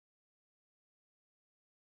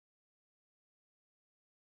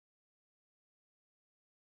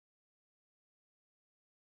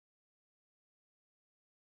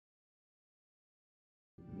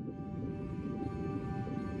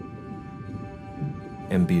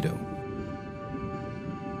Embido.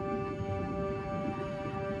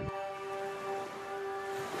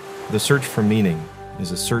 The search for meaning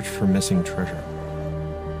is a search for missing treasure.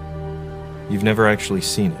 You've never actually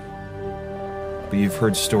seen it, but you've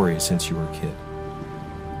heard stories since you were a kid.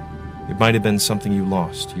 It might have been something you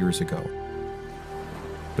lost years ago.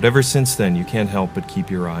 But ever since then, you can't help but keep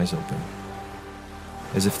your eyes open,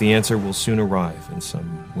 as if the answer will soon arrive in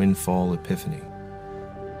some windfall epiphany.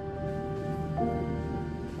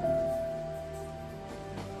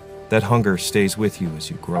 That hunger stays with you as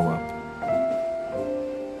you grow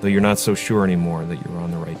up, though you're not so sure anymore that you're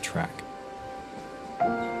on the right track.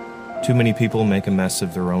 Too many people make a mess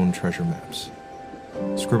of their own treasure maps,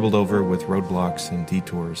 scribbled over with roadblocks and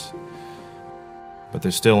detours, but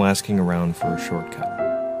they're still asking around for a shortcut.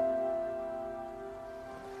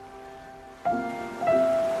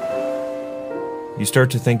 You start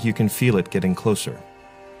to think you can feel it getting closer,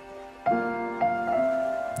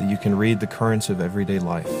 that you can read the currents of everyday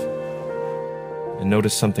life and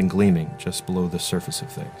notice something gleaming just below the surface of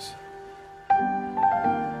things.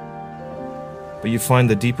 But you find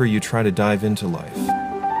the deeper you try to dive into life,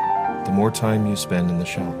 the more time you spend in the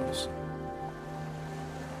shallows.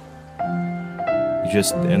 You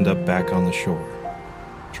just end up back on the shore,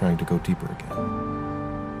 trying to go deeper again.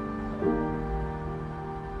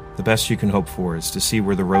 The best you can hope for is to see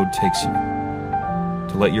where the road takes you,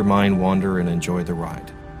 to let your mind wander and enjoy the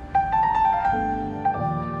ride,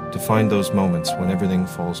 to find those moments when everything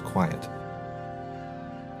falls quiet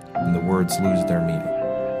and the words lose their meaning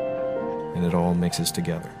and it all mixes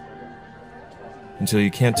together, until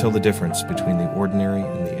you can't tell the difference between the ordinary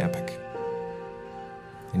and the epic,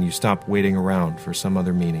 and you stop waiting around for some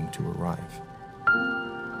other meaning to arrive.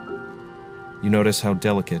 You notice how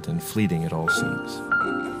delicate and fleeting it all seems,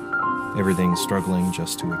 everything struggling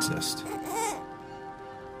just to exist.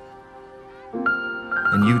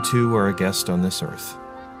 And you too are a guest on this earth,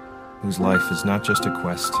 whose life is not just a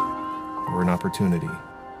quest, or an opportunity,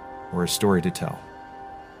 or a story to tell.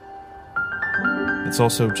 It's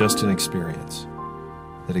also just an experience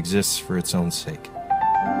that exists for its own sake.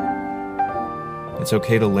 It's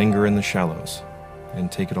okay to linger in the shallows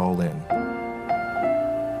and take it all in.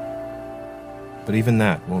 But even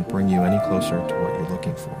that won't bring you any closer to what you're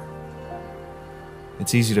looking for.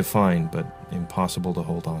 It's easy to find, but impossible to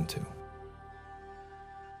hold on to.